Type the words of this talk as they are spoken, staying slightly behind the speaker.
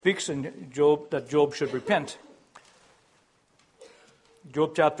speaks in Job that Job should repent.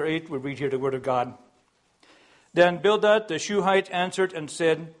 Job chapter 8, we read here the word of God. Then Bildad the Shuhite answered and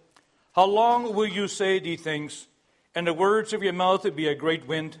said, How long will you say these things, and the words of your mouth be a great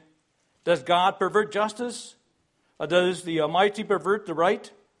wind? Does God pervert justice? Or does the Almighty pervert the right?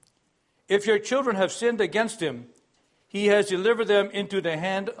 If your children have sinned against him, he has delivered them into the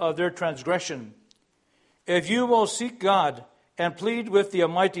hand of their transgression. If you will seek God and plead with the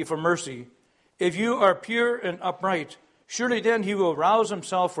Almighty for mercy, if you are pure and upright, surely then he will rouse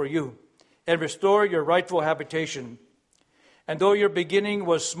himself for you and restore your rightful habitation. And though your beginning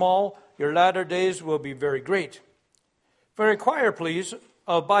was small, your latter days will be very great. For inquire, please,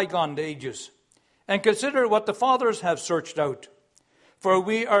 of bygone ages, and consider what the fathers have searched out. For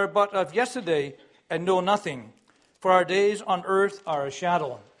we are but of yesterday and know nothing, for our days on earth are a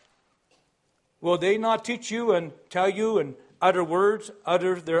shadow. Will they not teach you and tell you and utter words,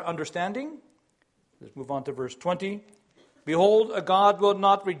 utter their understanding? Let's move on to verse 20. Behold, a God will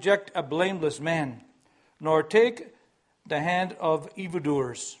not reject a blameless man, nor take the hand of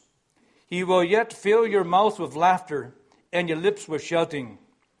evildoers. He will yet fill your mouth with laughter and your lips with shouting.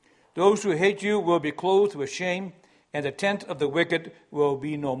 Those who hate you will be clothed with shame, and the tent of the wicked will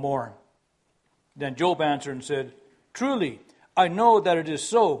be no more. Then Job answered and said, Truly, I know that it is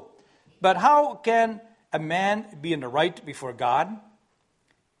so. But how can a man be in the right before God?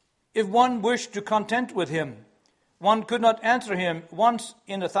 If one wished to contend with him, one could not answer him once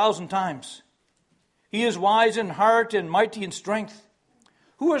in 1,000 times. He is wise in heart and mighty in strength.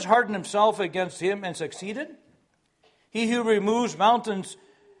 Who has hardened himself against him and succeeded? He who removes mountains,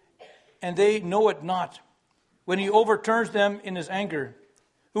 and they know it not, when he overturns them in his anger,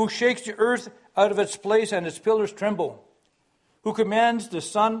 who shakes the earth out of its place and its pillars tremble, who commands the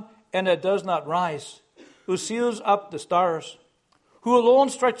sun and it does not rise, who seals up the stars, who alone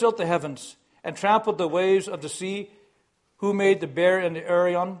stretched out the heavens and trampled the waves of the sea, who made the Bear and the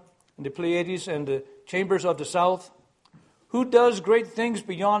Orion and the Pleiades and the chambers of the south, who does great things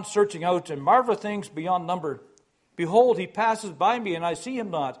beyond searching out and marvelous things beyond number. Behold, he passes by me and I see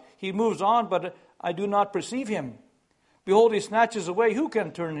him not. He moves on, but I do not perceive him. Behold, he snatches away. Who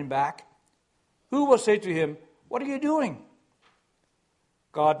can turn him back? Who will say to him, What are you doing?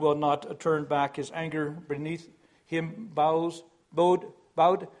 God will not turn back his anger. Beneath him bowed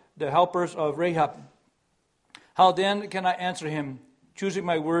the helpers of Rahab. How then can I answer him, choosing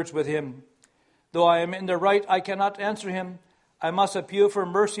my words with him? Though I am in the right, I cannot answer him. I must appeal for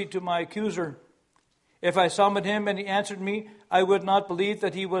mercy to my accuser. If I summoned him and he answered me, I would not believe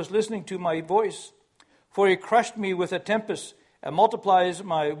that he was listening to my voice. For he crushed me with a tempest and multiplies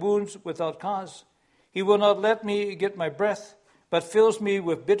my wounds without cause. He will not let me get my breath, but fills me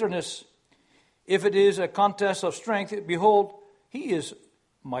with bitterness. If it is a contest of strength, behold, he is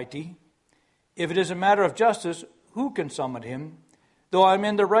mighty. If it is a matter of justice, who can summon him? Though I am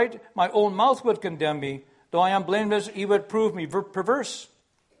in the right, my own mouth would condemn me. Though I am blameless, he would prove me perverse.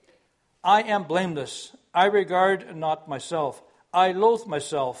 I am blameless. I regard not myself. I loathe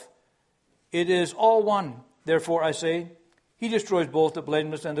myself. It is all one. Therefore I say, he destroys both the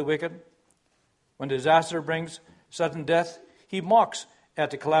blameless and the wicked. When disaster brings sudden death, he mocks at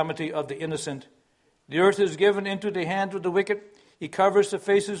the calamity of the innocent. The earth is given into the hand of the wicked. He covers the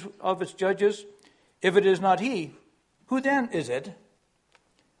faces of its judges. If it is not he, who then is it?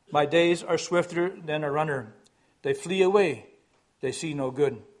 My days are swifter than a runner. They flee away. They see no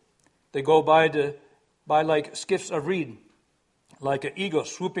good. They go by like skiffs of reed, like an eagle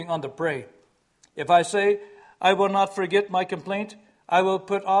swooping on the prey. If I say, I will not forget my complaint, I will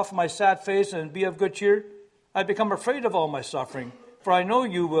put off my sad face and be of good cheer, I become afraid of all my suffering, for I know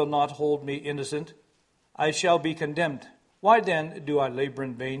you will not hold me innocent. I shall be condemned. Why then do I labor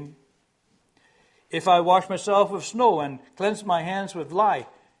in vain? If I wash myself with snow and cleanse my hands with lye,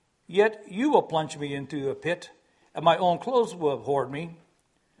 yet you will plunge me into a pit, and my own clothes will abhor me.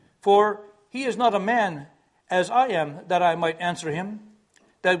 For he is not a man as I am, that I might answer him,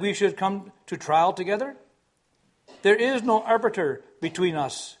 that we should come to trial together. There is no arbiter between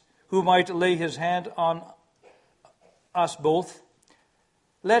us, who might lay his hand on us both.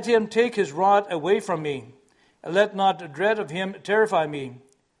 Let him take his rod away from me, and let not the dread of him terrify me.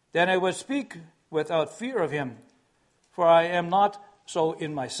 Then I would speak without fear of him, for I am not so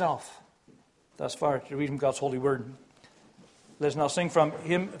in myself. Thus far to read from God's holy word. Let's now sing from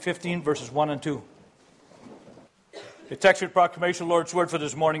hymn 15, verses 1 and 2. The text of proclamation, Lord's word for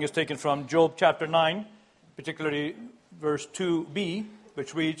this morning, is taken from Job chapter 9, particularly verse 2b,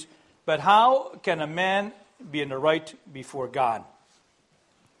 which reads, But how can a man be in the right before God?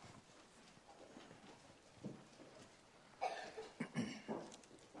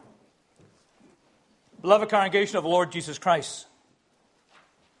 Beloved congregation of the Lord Jesus Christ,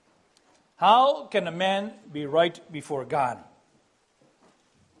 how can a man be right before God?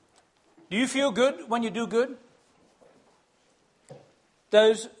 Do you feel good when you do good?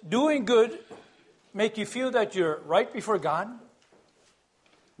 Does doing good make you feel that you're right before God?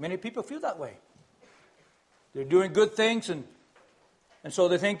 Many people feel that way. They're doing good things, and so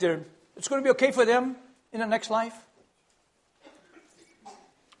they think it's going to be okay for them in the next life.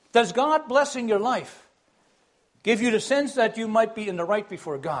 Does God blessing your life give you the sense that you might be in the right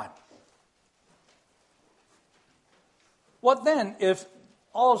before God? What then if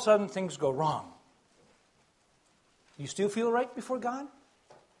all of a sudden things go wrong? Do you still feel right before God?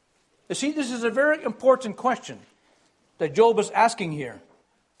 You see, this is a very important question that Job is asking here,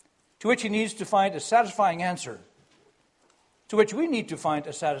 to which he needs to find a satisfying answer, to which we need to find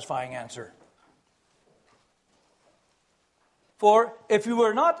a satisfying answer. For if we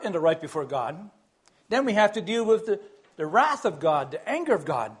were not in the right before God, then we have to deal with the wrath of God, the anger of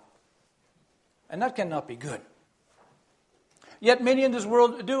God, and that cannot be good. Yet many in this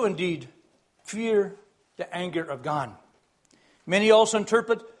world do indeed fear the anger of God. Many also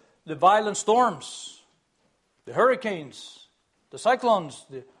interpret the violent storms, the hurricanes, the cyclones,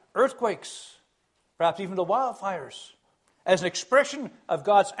 the earthquakes, perhaps even the wildfires, as an expression of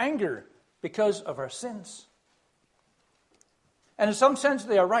God's anger because of our sins. And in some sense,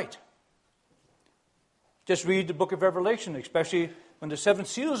 they are right. Just read the book of Revelation, especially when the 7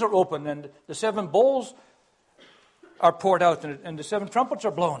 seals are opened and the 7 bowls are poured out and the 7 trumpets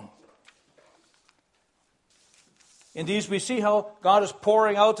are blown. In these we see how God is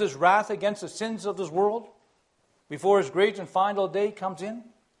pouring out His wrath against the sins of this world before His great and final day comes in.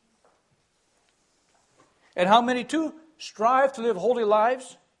 And how many too strive to live holy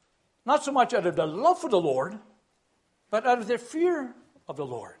lives, not so much out of their love for the Lord, but out of their fear of the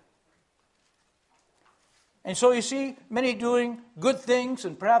Lord. And so you see many doing good things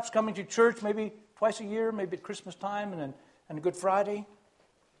and perhaps coming to church maybe twice a year, maybe at Christmas time and Good Friday,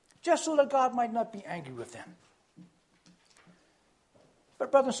 just so that God might not be angry with them.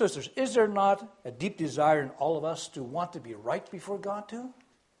 But brothers and sisters, is there not a deep desire in all of us to want to be right before God too?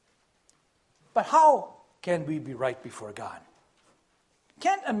 But how can we be right before God?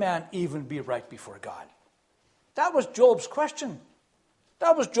 Can a man even be right before God? That was Job's question.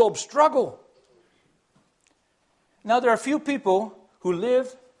 That was Job's struggle. Now there are few people who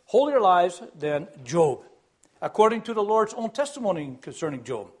live holier lives than Job, according to the Lord's own testimony concerning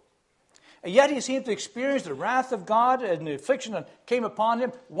Job. And yet he seemed to experience the wrath of God and the affliction that came upon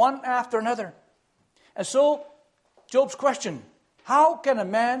him one after another. And so, Job's question, how can a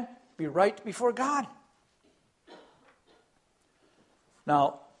man be right before God?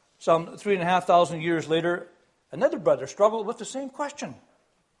 Now, some 3,500 years later, another brother struggled with the same question.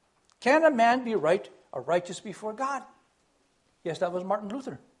 Can a man be right or righteous before God? Yes, that was Martin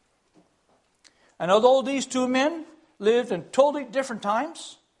Luther. And although these two men lived in totally different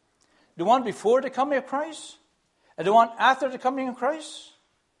times, the one before the coming of Christ and the one after the coming of Christ,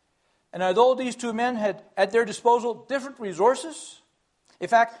 and although these two men had at their disposal different resources, in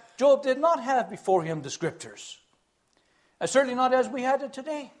fact, Job did not have before him the Scriptures, and certainly not as we had it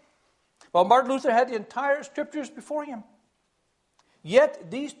today. While Martin Luther had the entire Scriptures before him.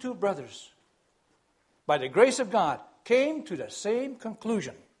 Yet these two brothers, by the grace of God, came to the same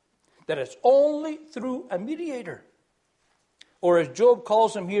conclusion, that it's only through a mediator, or as Job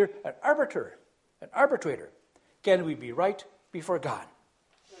calls him here, an arbitrator, can we be right before God.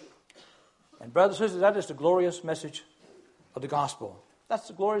 And brothers and sisters, that is the glorious message of the gospel. That's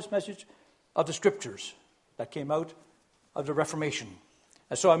the glorious message of the Scriptures that came out of the Reformation.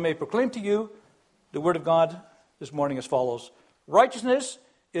 And so I may proclaim to you the Word of God this morning as follows. Righteousness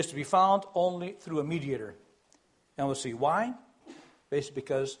is to be found only through a mediator. And we'll see why. Basically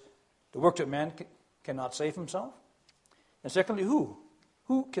because the works of man cannot save himself. And secondly, who?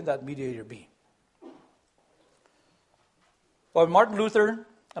 Who can that mediator be? Well, Martin Luther,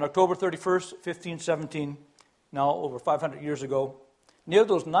 on October 31st, 1517, now over 500 years ago, nailed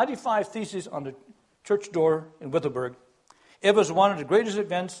those 95 theses on the church door in Wittenberg. It was one of the greatest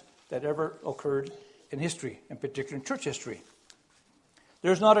events that ever occurred in history, in particular in church history.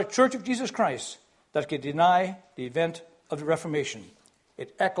 There is not a church of Jesus Christ that can deny the event of the Reformation.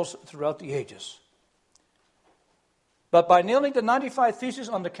 It echoes throughout the ages. But by nailing the 95 theses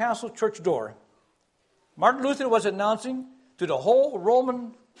on the castle church door, Martin Luther was announcing to the whole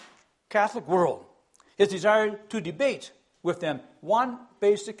Roman Catholic world his desire to debate with them one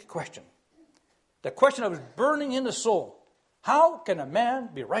basic question. The question that was burning in the soul. How can a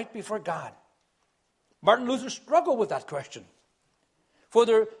man be right before God? Martin Luther struggled with that question. For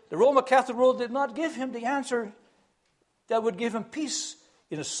the Roman Catholic world did not give him the answer that would give him peace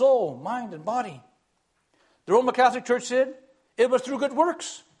in his soul, mind, and body. The Roman Catholic Church said it was through good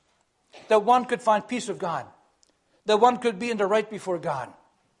works that one could find peace with God, that one could be in the right before God.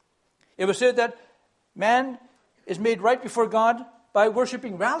 It was said that man is made right before God by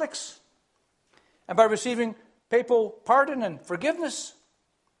worshiping relics and by receiving papal pardon and forgiveness,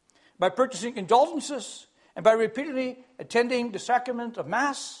 by purchasing indulgences, and by repeatedly attending the sacrament of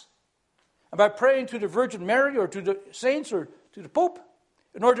Mass, and by praying to the Virgin Mary or to the saints or to the Pope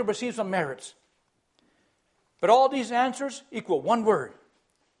in order to receive some merits. But all these answers equal one word: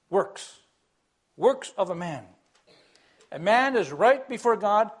 works. Works of a man. A man is right before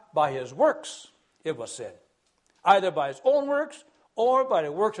God by his works, it was said. Either by his own works or by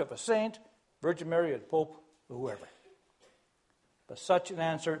the works of a saint, Virgin Mary, and Pope, or whoever. But such an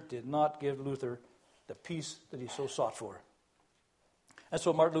answer did not give Luther the peace that he so sought for. And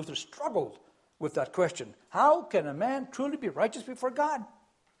so Martin Luther struggled with that question. How can a man truly be righteous before God?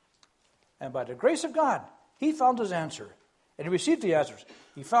 And by the grace of God, he found his answer. And he received the answers.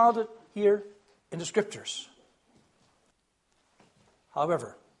 He found it here in the Scriptures.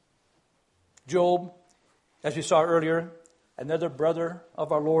 However, Job, as we saw earlier, another brother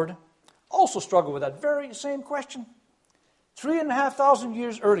of our Lord, also struggled with that very same question 3,500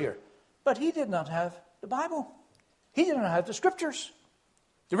 years earlier. But he did not have the Bible. He did not have the Scriptures.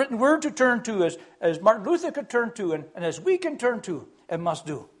 The written word to turn to as Martin Luther could turn to and as we can turn to and must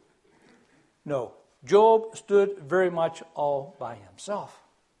do. No, Job stood very much all by himself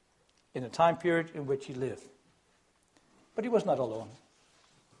in the time period in which he lived. But he was not alone.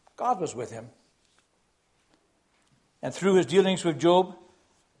 God was with him. And through his dealings with Job,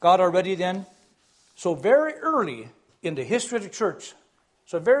 God already then, so very early in the history of the church,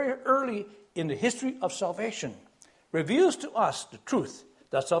 so very early in the history of salvation, reveals to us the truth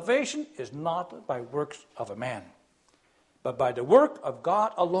that salvation is not by works of a man, but by the work of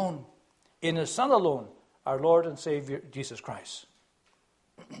God alone, in his Son alone, our Lord and Savior, Jesus Christ.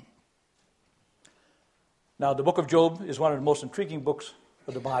 Now, the book of Job is one of the most intriguing books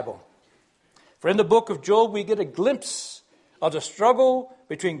of the Bible. For in the book of Job, we get a glimpse of the struggle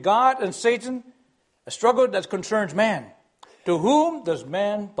between God and Satan, a struggle that concerns man. To whom does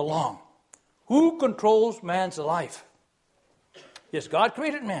man belong? Who controls man's life? Yes, God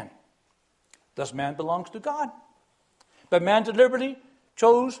created man. Thus man belongs to God. But man deliberately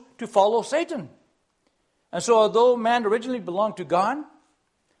chose to follow Satan. And so although man originally belonged to God,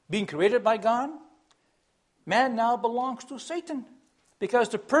 being created by God, man now belongs to Satan. Because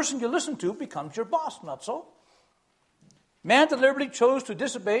the person you listen to becomes your boss, not so? Man deliberately chose to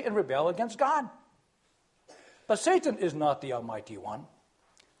disobey and rebel against God. But Satan is not the Almighty One.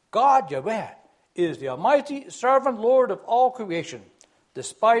 God, Yahweh, is the Almighty Sovereign Lord of all creation,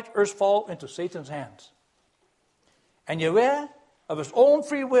 despite earth's fall into Satan's hands. And Yahweh, of his own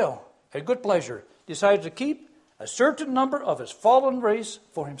free will and good pleasure, decided to keep a certain number of his fallen race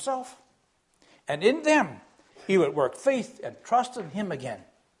for himself. And in them, he would work faith and trust in him again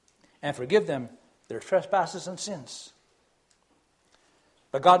and forgive them their trespasses and sins.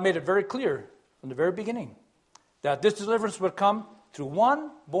 But God made it very clear from the very beginning that this deliverance would come through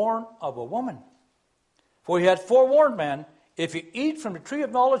one born of a woman. For he had forewarned man, if you eat from the tree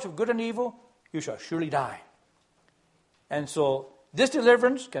of knowledge of good and evil, you shall surely die. And so this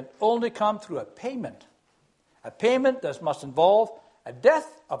deliverance can only come through a payment that must involve a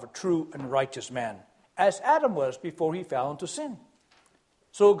death of a true and righteous man, as Adam was before he fell into sin.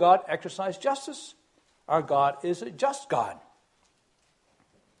 So God exercised justice. Our God is a just God.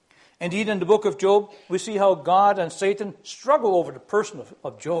 Indeed, in the book of Job, we see how God and Satan struggle over the person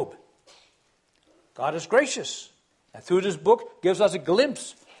of Job. God is gracious, and through this book gives us a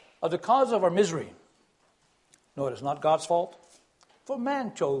glimpse of the cause of our misery. No, it is not God's fault, for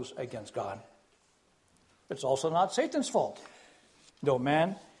man chose against God. It's also not Satan's fault. No,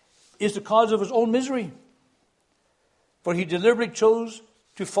 man is the cause of his own misery, for he deliberately chose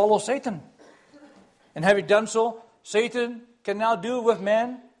to follow Satan. And having done so, Satan can now do with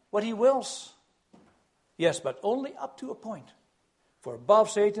man what he wills. Yes, but only up to a point. For above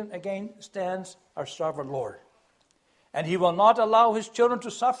Satan again stands our sovereign Lord. And he will not allow his children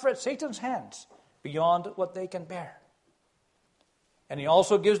to suffer at Satan's hands beyond what they can bear. And he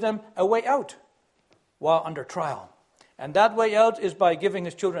also gives them a way out while under trial. And that way out is by giving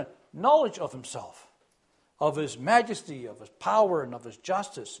his children knowledge of himself, of his majesty, of his power, and of his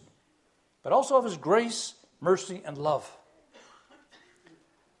justice, but also of his grace, mercy, and love.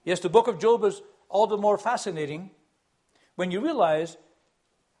 Yes, the book of Job is all the more fascinating when you realize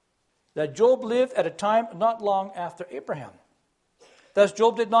that Job lived at a time not long after Abraham. Thus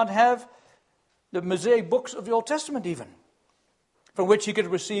Job did not have the Mosaic books of the Old Testament even, from which he could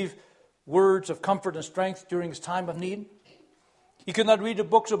receive words of comfort and strength during his time of need. He could not read the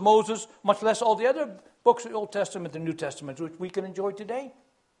books of Moses, much less all the other books of the Old Testament and New Testament, which we can enjoy today.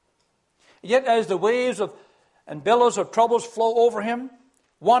 Yet as the waves and billows of troubles flow over him,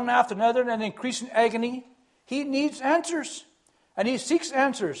 one after another in an increasing agony, he needs answers. And he seeks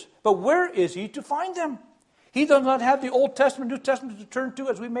answers. But where is he to find them? He does not have the Old Testament, New Testament to turn to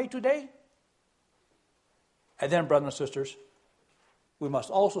as we may today. And then, brothers and sisters, we must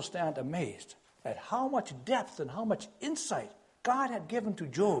also stand amazed at how much depth and how much insight God had given to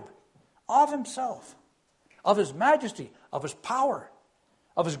Job of himself, of his majesty, of his power,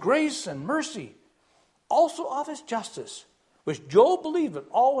 of his grace and mercy, also of his justice, which Job believed with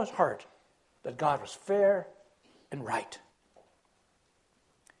all his heart that God was fair and right.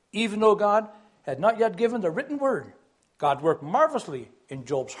 Even though God had not yet given the written word, God worked marvelously in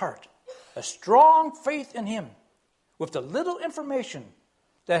Job's heart, a strong faith in him, with the little information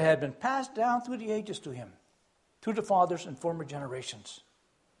that had been passed down through the ages to him, through the fathers and former generations.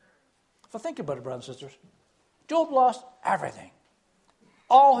 So think about it, brothers and sisters. Job lost everything.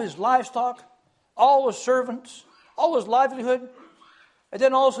 All his livestock, all his servants, all his livelihood, and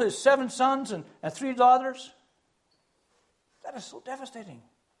then also his 7 sons and 3 daughters. That is so devastating.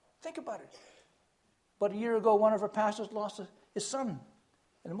 Think about it. About a year ago, one of our pastors lost his son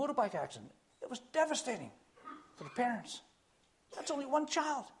in a motorbike accident. It was devastating for the parents. That's only one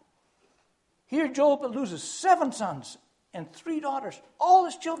child. Here Job loses 7 sons and 3 daughters, all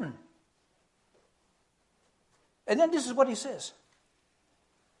his children. And then this is what he says.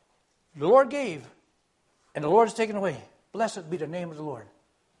 The Lord gave, and the Lord has taken away. Blessed be the name of the Lord.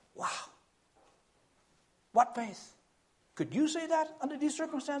 Wow. What faith. Could you say that under these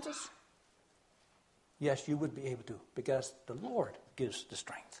circumstances? Yes, you would be able to, because the Lord gives the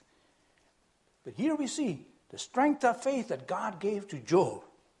strength. But here we see the strength of faith that God gave to Job.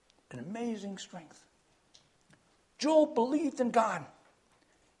 An amazing strength. Job believed in God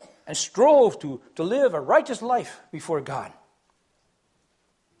and strove to live a righteous life before God.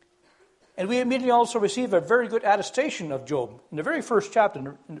 And we immediately also receive a very good attestation of Job in the very first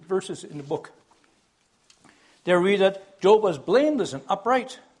chapter, in the verses in the book. There we read that Job was blameless and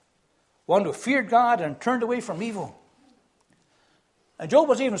upright, one who feared God and turned away from evil. And Job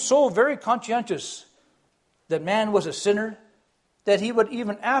was even so very conscientious that man was a sinner, that he would,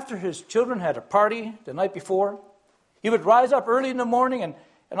 even after his children had a party the night before, he would rise up early in the morning and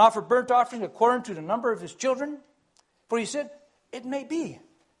offer burnt offering according to the number of his children. For he said, it may be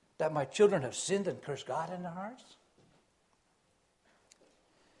that my children have sinned and cursed God in their hearts.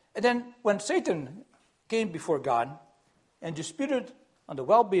 And then when Satan came before God and disputed on the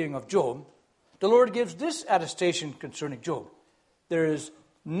well-being of Job, the Lord gives this attestation concerning Job. There is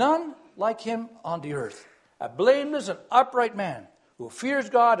none like him on the earth, a blameless and upright man who fears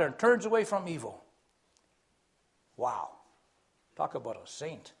God and turns away from evil. Wow. Talk about a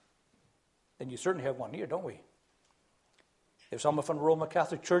saint. And you certainly have one here, don't we? If someone from the Roman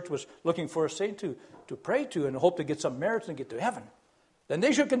Catholic Church was looking for a saint to pray to and hope to get some merits and get to heaven, then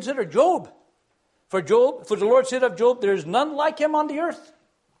they should consider Job. For the Lord said of Job, there is none like him on the earth.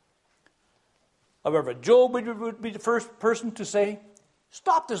 However, Job would be the first person to say,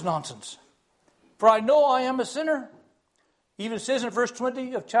 stop this nonsense. For I know I am a sinner. He even says in verse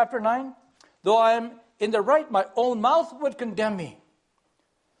 20 of chapter 9, though I am in the right, my own mouth would condemn me.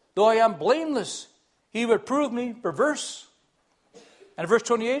 Though I am blameless, he would prove me perverse. And in verse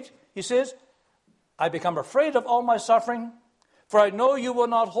 28, he says, I become afraid of all my suffering, for I know you will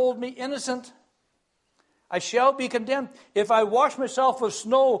not hold me innocent. I shall be condemned. If I wash myself with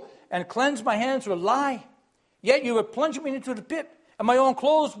snow and cleanse my hands with lye, yet you would plunge me into the pit, and my own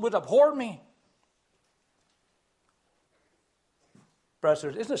clothes would abhor me.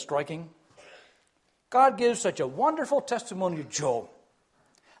 Brothers, isn't it striking? God gives such a wonderful testimony to Job.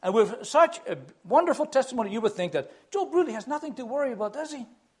 And with such a wonderful testimony, you would think that Job really has nothing to worry about, does he?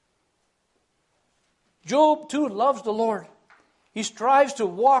 Job, too, loves the Lord. He strives to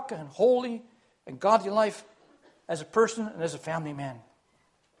walk in holy and godly life as a person and as a family man.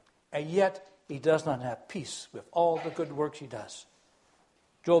 And yet, he does not have peace with all the good works he does.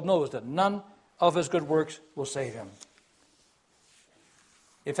 Job knows that none of his good works will save him.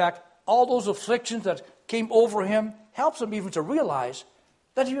 In fact, all those afflictions that came over him helps him even to realize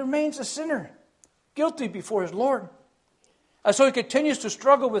that he remains a sinner, guilty before his Lord. And so he continues to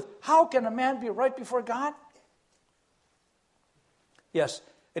struggle with, how can a man be right before God? Yes,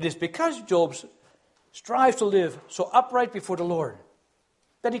 it is because Job strives to live so upright before the Lord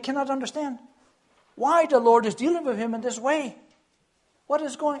that he cannot understand why the Lord is dealing with him in this way. What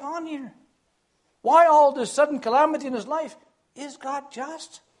is going on here? Why all this sudden calamity in his life? Is God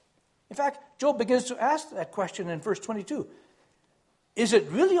just? In fact, Job begins to ask that question in verse 22. Is it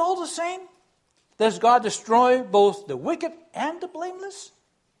really all the same? Does God destroy both the wicked and the blameless?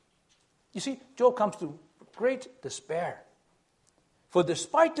 You see, Job comes to great despair. For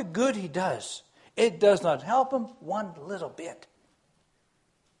despite the good he does, it does not help him one little bit.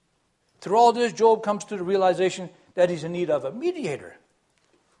 Through all this, Job comes to the realization that he's in need of a mediator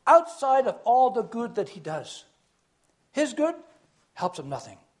outside of all the good that he does. His good helps him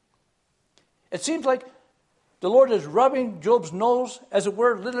nothing. It seems like the Lord is rubbing Job's nose, as it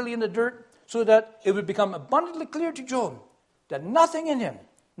were, literally in the dirt, so that it would become abundantly clear to Job that nothing in him,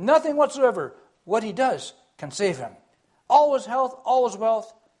 nothing whatsoever, what he does, can save him. All his health, all his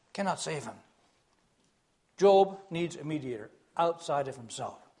wealth cannot save him. Job needs a mediator outside of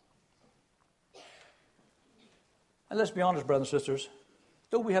himself. And let's be honest, brothers and sisters,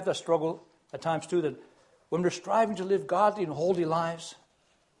 don't we have that struggle at times too, that when we're striving to live godly and holy lives,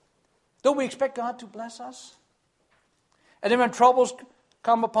 don't we expect God to bless us? And then when troubles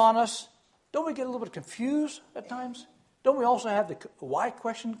come upon us, don't we get a little bit confused at times? Don't we also have the why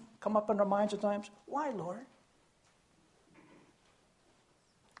question come up in our minds at times? Why, Lord?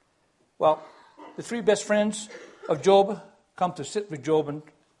 Well, the three best friends of Job come to sit with Job and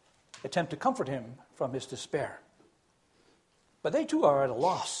attempt to comfort him from his despair. But they too are at a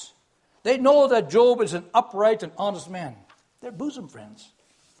loss. They know that Job is an upright and honest man. They're bosom friends.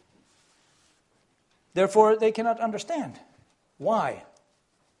 Therefore, they cannot understand why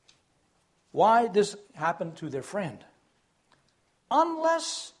this happened to their friend.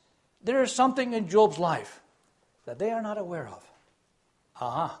 Unless there is something in Job's life that they are not aware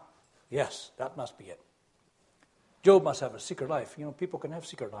of. Yes, that must be it. Job must have a secret life. You know, people can have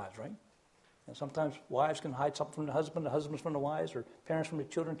secret lives, right? And sometimes wives can hide something from the husbands from the wives, or parents from the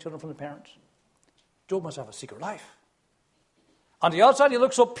children from the parents. Job must have a secret life. On the outside, he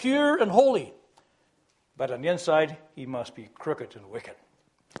looks so pure and holy. But on the inside, he must be crooked and wicked.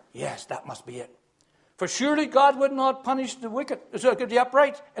 Yes, that must be it. For surely God would not punish the wicked, the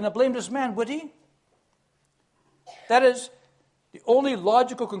upright, and the blameless man, would he? That is the only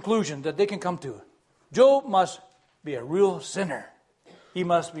logical conclusion that they can come to. Job must be a real sinner. He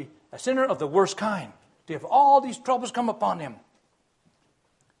must be a sinner of the worst kind, to have all these troubles come upon him.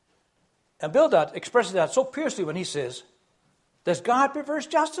 And Bildad expresses that so fiercely when he says, does God perverse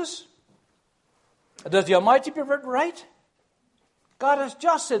justice? Does the Almighty pervert right? God is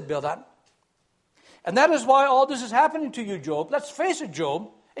just, said Bildad. And that is why all this is happening to you, Job. Let's face it, Job.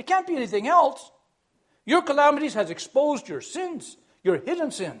 It can't be anything else. Your calamities has exposed your sins, your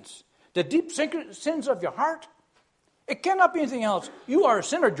hidden sins, the deep sins of your heart. It cannot be anything else. You are a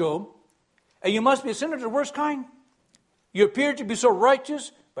sinner, Job, and you must be a sinner of the worst kind. You appear to be so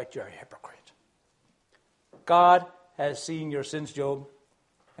righteous, but you're a hypocrite. God has seen your sins, Job,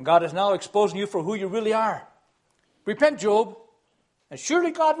 and God is now exposing you for who you really are. Repent, Job, and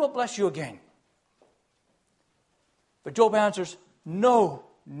surely God will bless you again. But Job answers, no,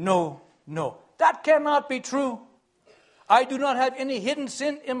 no, no. That cannot be true. I do not have any hidden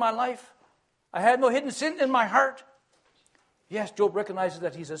sin in my life. I have no hidden sin in my heart. Yes, Job recognizes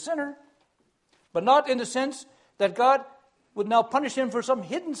that he's a sinner, but not in the sense that God would now punish him for some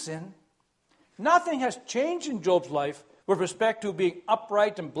hidden sin. Nothing has changed in Job's life with respect to being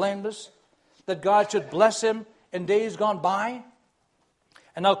upright and blameless, that God should bless him in days gone by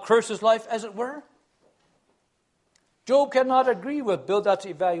and now curse his life, as it were. Job cannot agree with Bildad's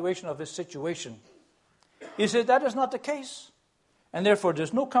evaluation of his situation. He says that is not the case, and therefore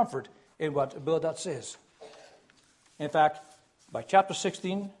there's no comfort in what Bildad says. In fact, by chapter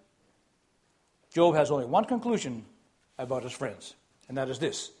 16, Job has only one conclusion about his friends, and that is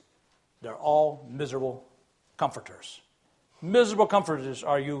this: they're all miserable comforters. Miserable comforters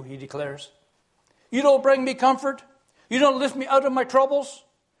are you, he declares. You don't bring me comfort. You don't lift me out of my troubles.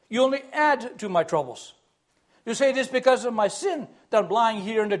 You only add to my troubles. You say this because of my sin that I'm lying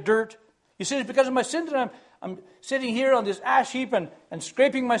here in the dirt. You say it's because of my sin that I'm sitting here on this ash heap and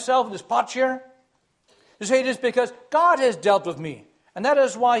scraping myself in this potsherd. You say this because God has dealt with me, and that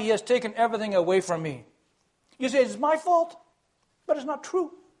is why he has taken everything away from me. You say it's my fault, but it's not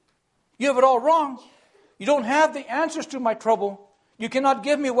true. You have it all wrong. You don't have the answers to my trouble. You cannot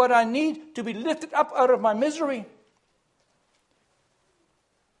give me what I need to be lifted up out of my misery.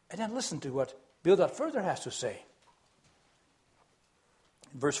 And then listen to what Bildad further has to say.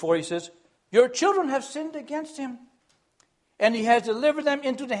 In verse 4 he says, your children have sinned against him, and he has delivered them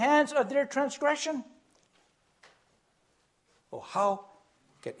into the hands of their transgression. Oh, how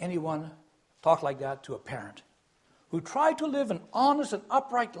can anyone talk like that to a parent who tried to live an honest and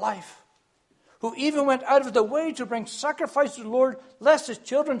upright life, who even went out of the way to bring sacrifice to the Lord, lest his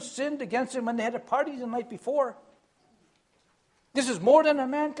children sinned against him when they had a party the night before. This is more than a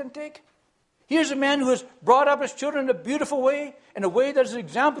man can take. Here's a man who has brought up his children in a beautiful way, in a way that is an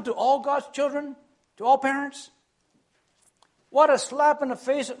example to all God's children, to all parents. What a slap in the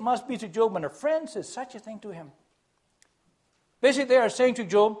face it must be to Job when a friend says such a thing to him. Basically, they are saying to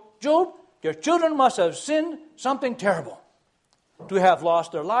Job, Job, your children must have sinned something terrible to have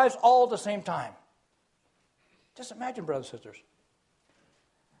lost their lives all at the same time. Just imagine, brothers and sisters.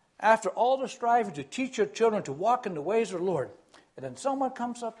 After all the striving to teach your children to walk in the ways of the Lord, and then someone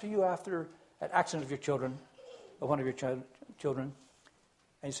comes up to you after an accident of your children, of one of your children,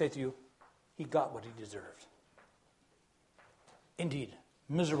 and you say to you, he got what he deserved. Indeed,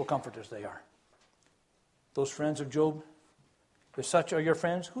 miserable comforters they are. Those friends of Job, if such are your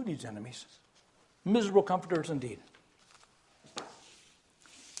friends, who needs enemies? Miserable comforters indeed.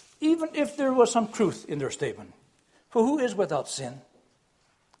 Even if there was some truth in their statement, for who is without sin?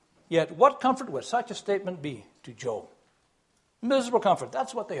 Yet what comfort would such a statement be to Job? Miserable comfort,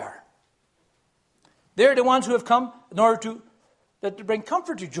 that's what they are. They're the ones who have come in order to bring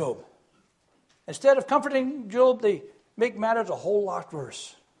comfort to Job. Instead of comforting Job, they make matters a whole lot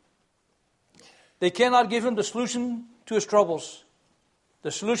worse. They cannot give him the solution to his troubles. The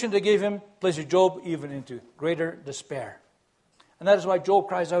solution they gave him places Job even into greater despair. And that is why Job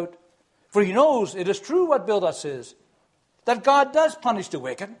cries out, for he knows it is true what Bildad says, that God does punish the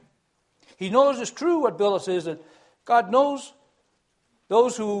wicked. He knows it's true what Bildad says, that God knows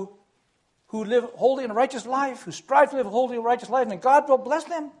those who live holy and righteous life, who strive to live a holy and righteous life, and God will bless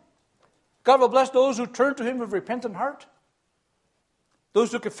them. God will bless those who turn to him with repentant heart.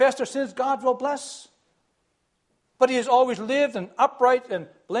 Those who confess their sins, God will bless. But he has always lived an upright and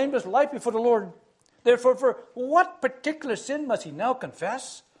blameless life before the Lord. Therefore, for what particular sin must he now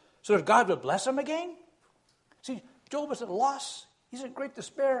confess so that God will bless him again? See, Job is at a loss. He's in great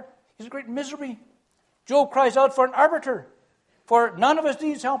despair. He's in great misery. Job cries out for an arbiter, for none of his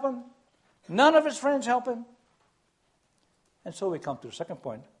deeds help him. None of his friends help him. And so we come to the second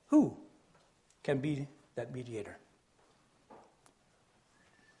point. Who can be that mediator?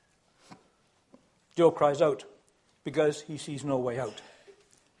 Job cries out because he sees no way out.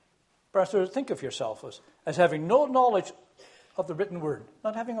 Perhaps think of yourself as having no knowledge of the written word,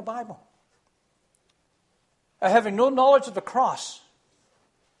 not having a Bible. Having no knowledge of the cross.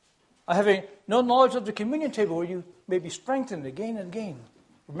 Having no knowledge of the communion table where you may be strengthened again and again,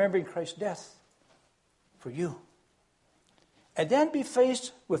 remembering Christ's death for you. And then be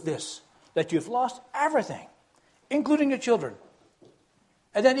faced with this, that you've lost everything, including your children.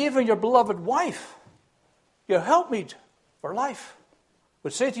 And then even your beloved wife, your helpmeet for life,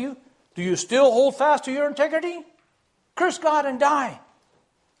 would say to you, do you still hold fast to your integrity? Curse God and die.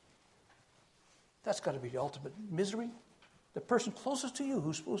 That's got to be the ultimate misery. The person closest to you,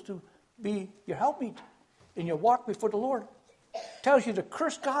 who's supposed to be your helpmeet in your walk before the Lord, tells you to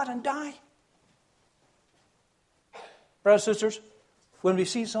curse God and die. Brothers and sisters, when we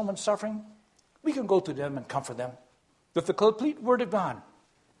see someone suffering, we can go to them and comfort them with the complete Word of God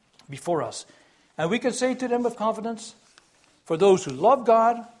before us. And we can say to them with confidence, for those who love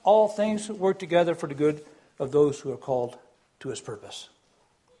God, all things work together for the good of those who are called to his purpose.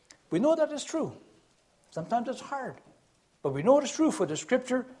 We know that is true. Sometimes it's hard. But we know it is true, for the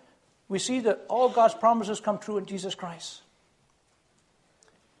Scripture, we see that all God's promises come true in Jesus Christ.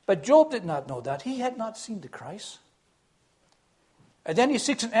 But Job did not know that. He had not seen the Christ. And then he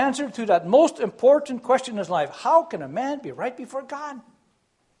seeks an answer to that most important question in his life. How can a man be right before God?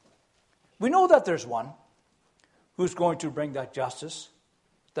 We know that there's one who's going to bring that justice,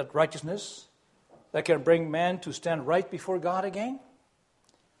 that righteousness, that can bring man to stand right before God again.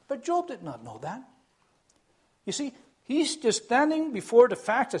 But Job did not know that. You see, he's just standing before the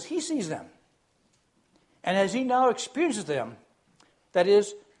facts as he sees them. And as he now experiences them, that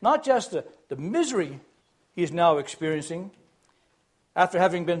is, not just the misery he is now experiencing after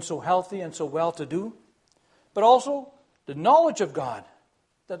having been so healthy and so well-to-do, but also the knowledge of God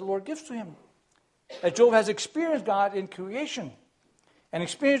that the Lord gives to him. As Job has experienced God in creation and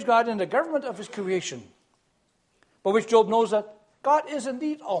experienced God in the government of his creation, by which Job knows that God is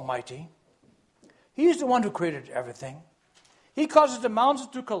indeed almighty. He is the one who created everything. He causes the mountains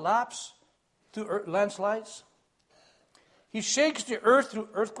to collapse through landslides. He shakes the earth through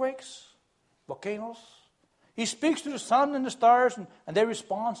earthquakes, volcanoes. He speaks to the sun and the stars, and they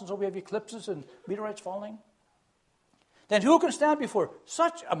respond, and so we have eclipses and meteorites falling. Then who can stand before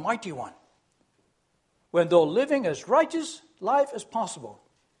such a mighty one, when though living as righteous life as possible,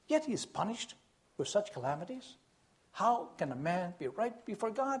 yet he is punished with such calamities? How can a man be right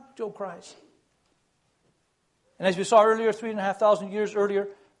before God? Job cries. And as we saw earlier, 3,500 years earlier,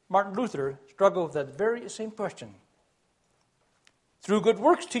 Martin Luther struggled with that very same question. Through good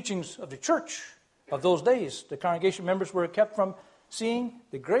works teachings of the church of those days, the congregation members were kept from seeing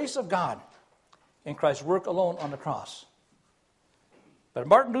the grace of God in Christ's work alone on the cross. But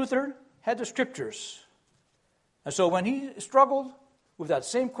Martin Luther had the scriptures. And so when he struggled with that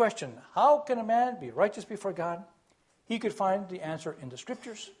same question, how can a man be righteous before God? He could find the answer in the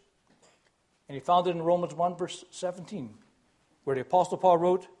scriptures. And he found it in Romans 1 verse 17, where the Apostle Paul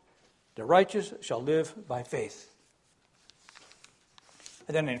wrote, "The righteous shall live by faith."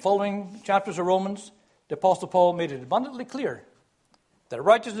 And then in following chapters of Romans, the Apostle Paul made it abundantly clear that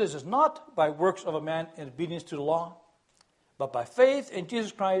righteousness is not by works of a man in obedience to the law, but by faith in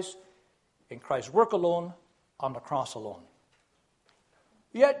Jesus Christ, in Christ's work alone, on the cross alone.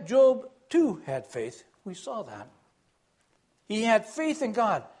 Yet Job too had faith. We saw that. He had faith in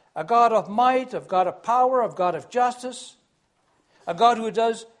God, a God of might, a God of power, a God of justice, a God who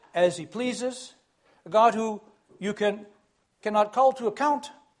does as he pleases, a God who you cannot call to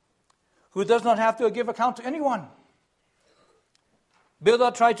account, who does not have to give account to anyone.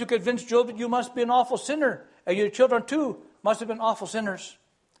 Bildad tried to convince Job that you must be an awful sinner, and your children too must have been awful sinners.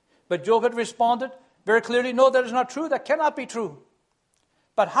 But Job had responded very clearly, no, that is not true, that cannot be true.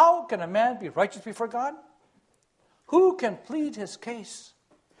 But how can a man be righteous before God? Who can plead his case?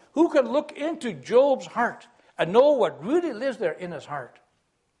 Who can look into Job's heart and know what really lives there in his heart?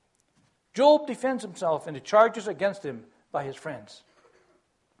 Job defends himself in the charges against him by his friends.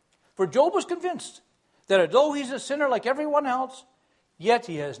 For Job was convinced that although he's a sinner like everyone else, yet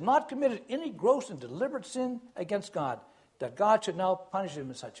he has not committed any gross and deliberate sin against God, that God should now punish him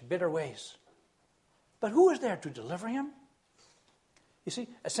in such bitter ways. But who is there to deliver him? You see,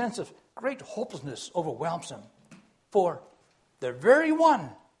 a sense of great hopelessness overwhelms him. For the very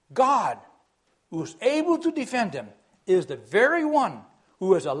one, God, who is able to defend him, is the very one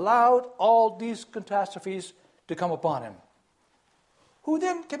who has allowed all these catastrophes to come upon him. Who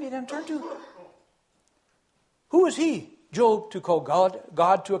then can he then turn to? Who is he, Job, to call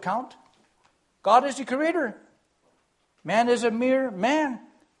God to account? God is the creator. Man is a mere man,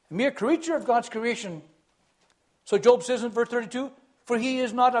 a mere creature of God's creation. So Job says in verse 32, "For he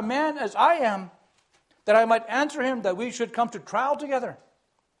is not a man as I am, that I might answer him, that we should come to trial together."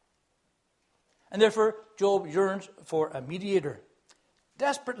 And therefore Job yearns for a mediator,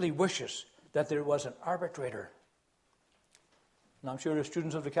 desperately wishes that there was an arbitrator. And I'm sure the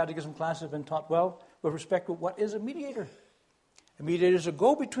students of the catechism class have been taught well with respect to what is a mediator. A mediator is a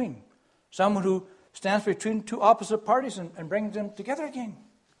go-between, someone who stands between two opposite parties and brings them together again.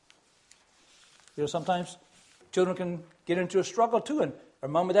 You know, sometimes children can get into a struggle too, and their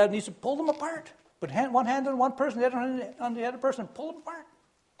mom and dad needs to pull them apart. Put one hand on one person, the other hand on the other person, and pull them apart.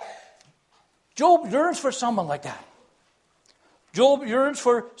 Job yearns for someone like that. Job yearns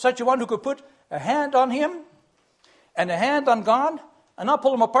for such a one who could put a hand on him and a hand on God, and not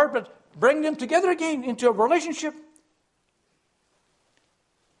pull them apart, but bring them together again into a relationship.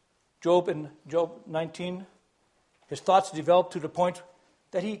 Job, in Job 19, his thoughts develop to the point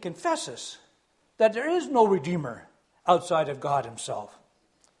that he confesses that there is no Redeemer outside of God himself.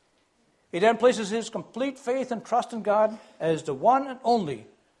 He then places his complete faith and trust in God as the one and only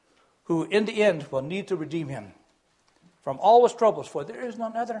who in the end will need to redeem him from all his troubles, for there is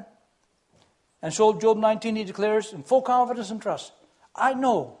none other. And so Job 19, he declares in full confidence and trust, "I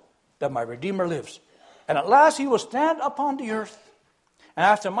know that my Redeemer lives, and at last he will stand upon the earth. And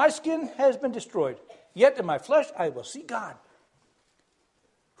after my skin has been destroyed, yet in my flesh I will see God,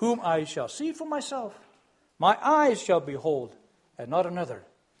 whom I shall see for myself. My eyes shall behold, and not another.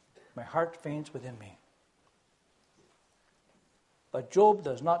 My heart faints within me." But Job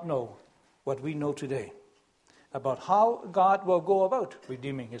does not know what we know today about how God will go about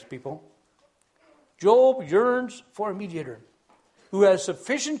redeeming his people. Job yearns for a mediator who has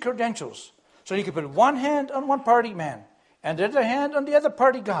sufficient credentials so he can put one hand on one party, man, and the other hand on the other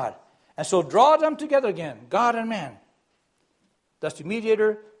party, God, and so draw them together again, God and man. Thus the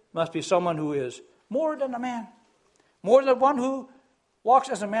mediator must be someone who is more than a man, more than one who walks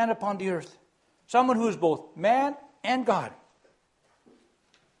as a man upon the earth, someone who is both man and God.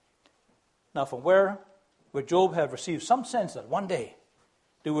 Now, from where would Job have received some sense that one day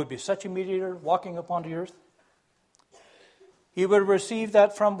there would be such a mediator walking upon the earth? He would have received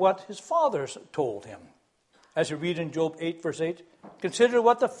that from what his fathers told him. As you read in Job 8, verse 8, "Consider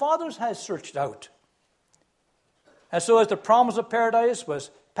what the fathers has searched out." And so as the promise of paradise was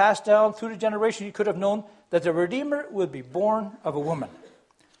passed down through the generation, he could have known that the Redeemer would be born of a woman.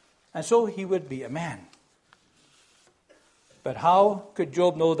 And so he would be a man. But how could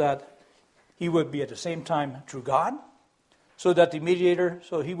Job know that he would be at the same time true God? So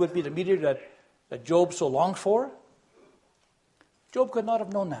he would be the mediator that Job so longed for? Job could not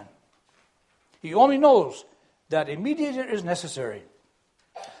have known that. He only knows that a mediator is necessary.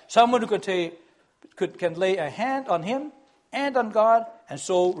 Someone who can lay a hand on him and on God and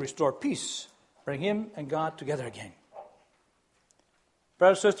so restore peace, bring him and God together again.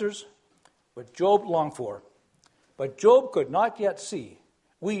 Brothers and sisters, what Job longed for, but Job could not yet see,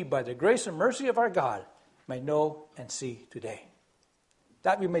 we, by the grace and mercy of our God, may know and see today.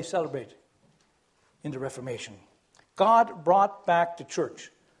 That we may celebrate in the Reformation. God brought back the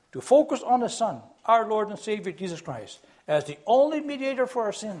church to focus on the Son, our Lord and Savior Jesus Christ, as the only mediator for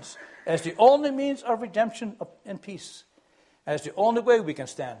our sins, as the only means of redemption and peace, as the only way we can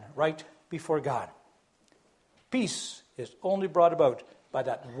stand right before God. Peace is only brought about by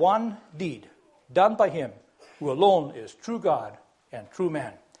that one deed done by him who alone is true God and true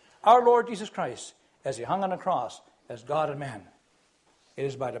man, our Lord Jesus Christ, as he hung on the cross as God and man. It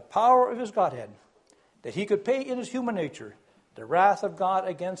is by the power of his Godhead that he could pay in his human nature the wrath of God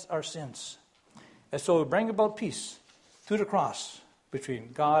against our sins, and so bring about peace through the cross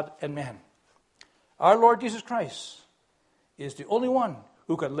between God and man. Our Lord Jesus Christ is the only one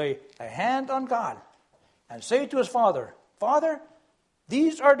who could lay a hand on God and say to his Father, Father,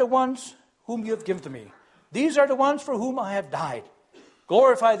 these are the ones whom you have given to me. These are the ones for whom I have died.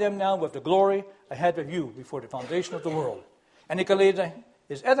 Glorify them now with the glory I had with you before the foundation of the world. And he can lay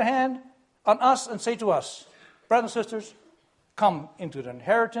his other hand on us and say to us, brothers and sisters, come into the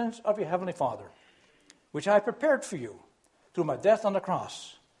inheritance of your heavenly Father, which I have prepared for you through my death on the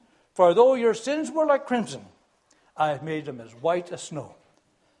cross. For though your sins were like crimson, I have made them as white as snow,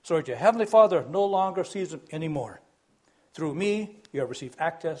 so that your heavenly Father no longer sees them anymore. Through me, you have received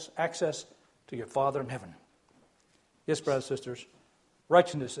access to your Father in heaven. Yes, brothers and sisters,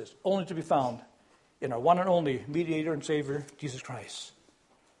 righteousness is only to be found in our one and only mediator and Savior, Jesus Christ.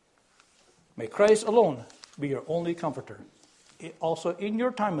 May Christ alone be your only comforter, also in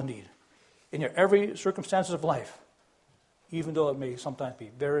your time of need, in your every circumstances of life, even though it may sometimes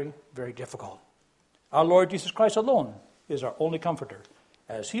be very, very difficult. Our Lord Jesus Christ alone is our only comforter,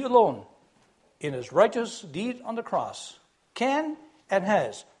 as he alone, in his righteous deed on the cross, can and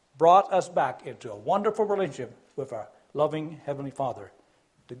has brought us back into a wonderful relationship with our loving Heavenly Father.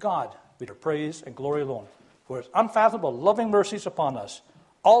 To God be the praise and glory alone for his unfathomable loving mercies upon us,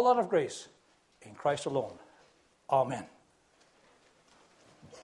 all out of grace in Christ alone. Amen.